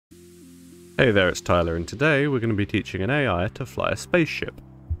Hey there, it's Tyler, and today we're going to be teaching an AI to fly a spaceship.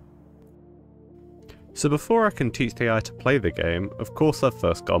 So before I can teach the AI to play the game, of course I've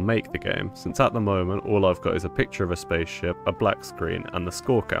first got to make the game, since at the moment all I've got is a picture of a spaceship, a black screen, and the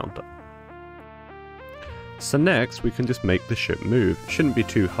score counter. So next we can just make the ship move. It shouldn't be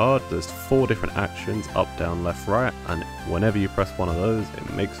too hard, there's 4 different actions, up, down, left, right, and whenever you press one of those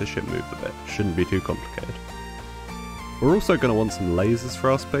it makes the ship move a bit. Shouldn't be too complicated. We're also going to want some lasers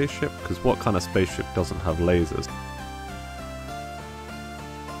for our spaceship, because what kind of spaceship doesn't have lasers?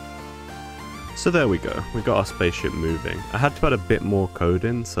 So there we go, we got our spaceship moving. I had to add a bit more code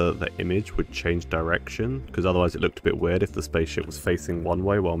in so that the image would change direction, because otherwise it looked a bit weird if the spaceship was facing one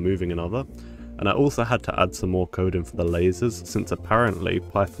way while moving another. And I also had to add some more code in for the lasers, since apparently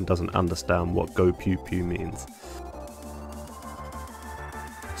Python doesn't understand what go pew pew means.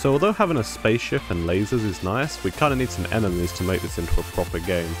 So although having a spaceship and lasers is nice, we kind of need some enemies to make this into a proper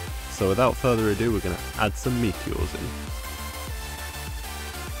game. So without further ado, we're going to add some meteors in.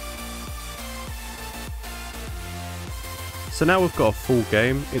 So now we've got a full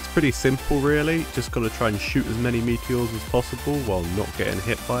game. It's pretty simple really, just got to try and shoot as many meteors as possible while not getting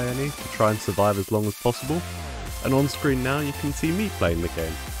hit by any to try and survive as long as possible. And on screen now you can see me playing the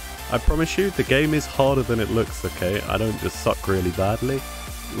game. I promise you, the game is harder than it looks, okay? I don't just suck really badly.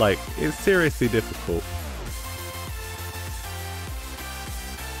 Like, it's seriously difficult.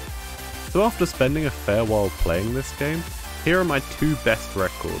 So after spending a fair while playing this game, here are my 2 best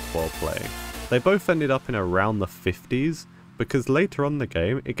records while playing. They both ended up in around the 50s, because later on in the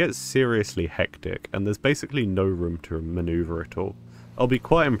game it gets seriously hectic and there's basically no room to maneuver at all. I'll be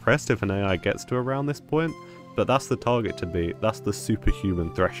quite impressed if an AI gets to around this point, but that's the target to beat, that's the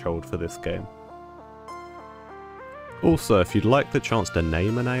superhuman threshold for this game. Also, if you'd like the chance to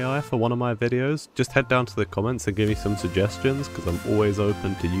name an AI for one of my videos, just head down to the comments and give me some suggestions, because I'm always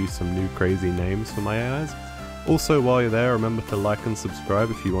open to use some new crazy names for my AIs. Also, while you're there, remember to like and subscribe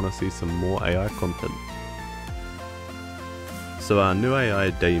if you want to see some more AI content. So our new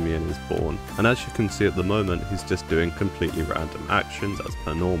AI Damien is born, and as you can see at the moment he's just doing completely random actions as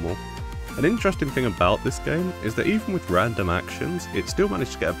per normal. An interesting thing about this game is that even with random actions, it still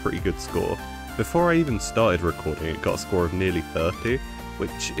managed to get a pretty good score. Before I even started recording it got a score of nearly 30,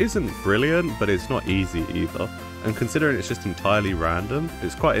 which isn't brilliant but it's not easy either, and considering it's just entirely random,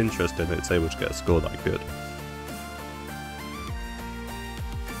 it's quite interesting that it's able to get a score that good.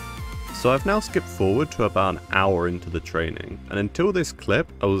 So I've now skipped forward to about an hour into the training, and until this clip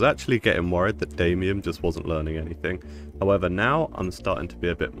I was actually getting worried that Damien just wasn't learning anything. However, now I'm starting to be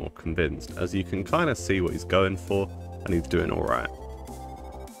a bit more convinced, as you can kind of see what he's going for, and he's doing alright.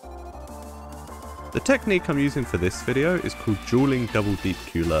 The technique I'm using for this video is called dueling double deep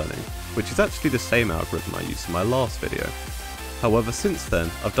Q learning, which is actually the same algorithm I used in my last video. However, since then,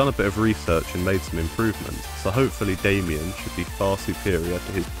 I've done a bit of research and made some improvements, so hopefully Damien should be far superior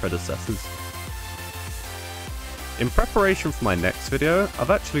to his predecessors. In preparation for my next video,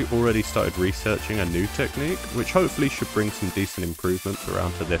 I've actually already started researching a new technique, which hopefully should bring some decent improvements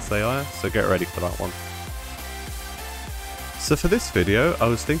around to this AI, so get ready for that one. So for this video, I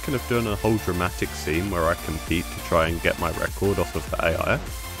was thinking of doing a whole dramatic scene where I compete to try and get my record off of the AI.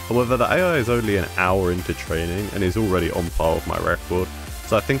 However, the AI is only an hour into training and is already on par with my record,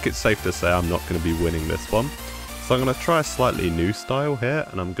 so I think it's safe to say I'm not going to be winning this one. So I'm going to try a slightly new style here,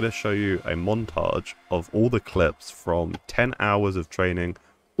 and I'm going to show you a montage of all the clips from 10 hours of training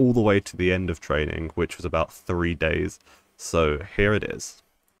all the way to the end of training, which was about 3 days. So here it is.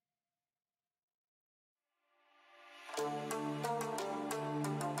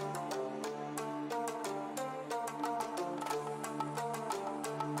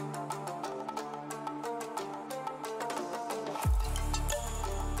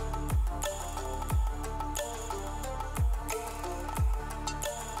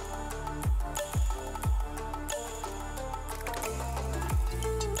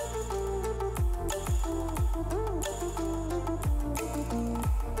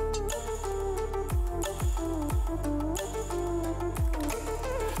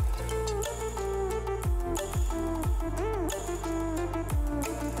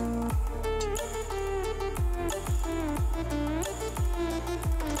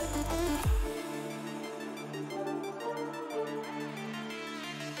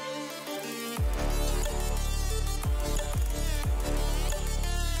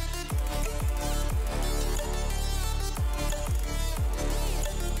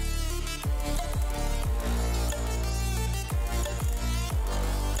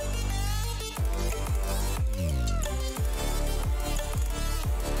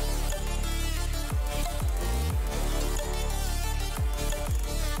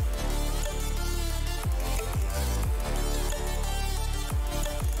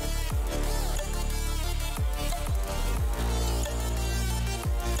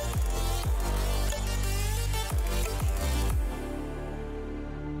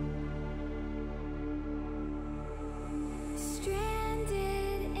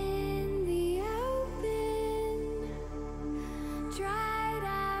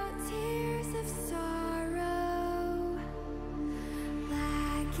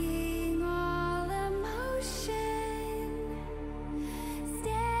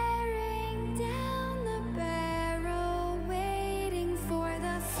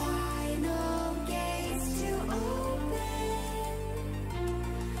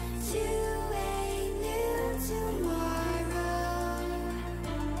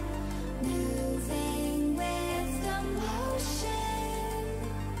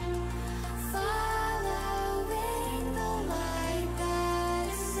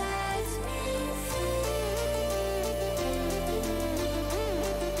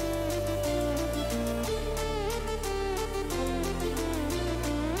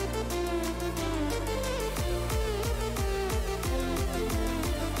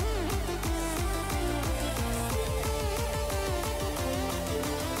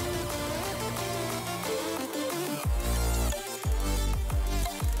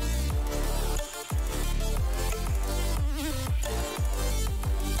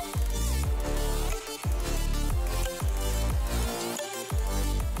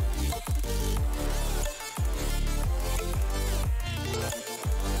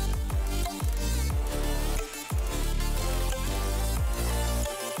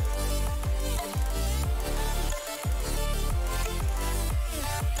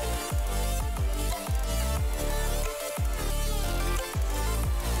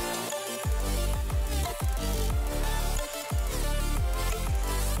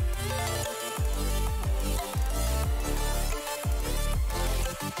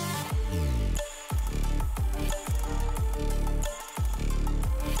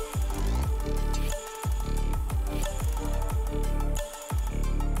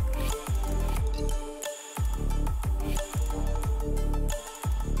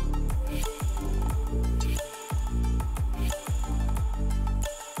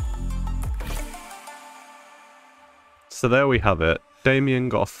 So there we have it. Damien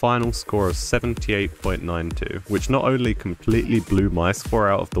got a final score of 78.92, which not only completely blew my score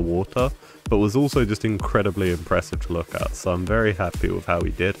out of the water, but was also just incredibly impressive to look at, so I'm very happy with how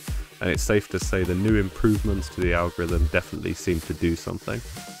he did, and it's safe to say the new improvements to the algorithm definitely seem to do something.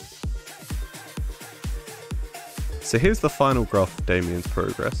 So here's the final graph of Damien's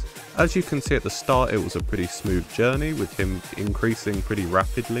progress. As you can see at the start, it was a pretty smooth journey with him increasing pretty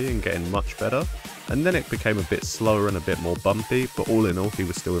rapidly and getting much better, and then it became a bit slower and a bit more bumpy, but all in all he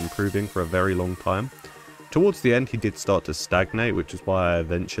was still improving for a very long time. Towards the end he did start to stagnate, which is why I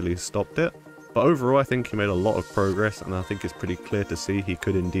eventually stopped it, but overall I think he made a lot of progress, and I think it's pretty clear to see he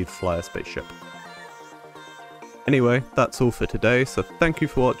could indeed fly a spaceship. Anyway, that's all for today, so thank you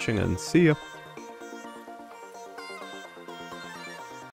for watching and see ya!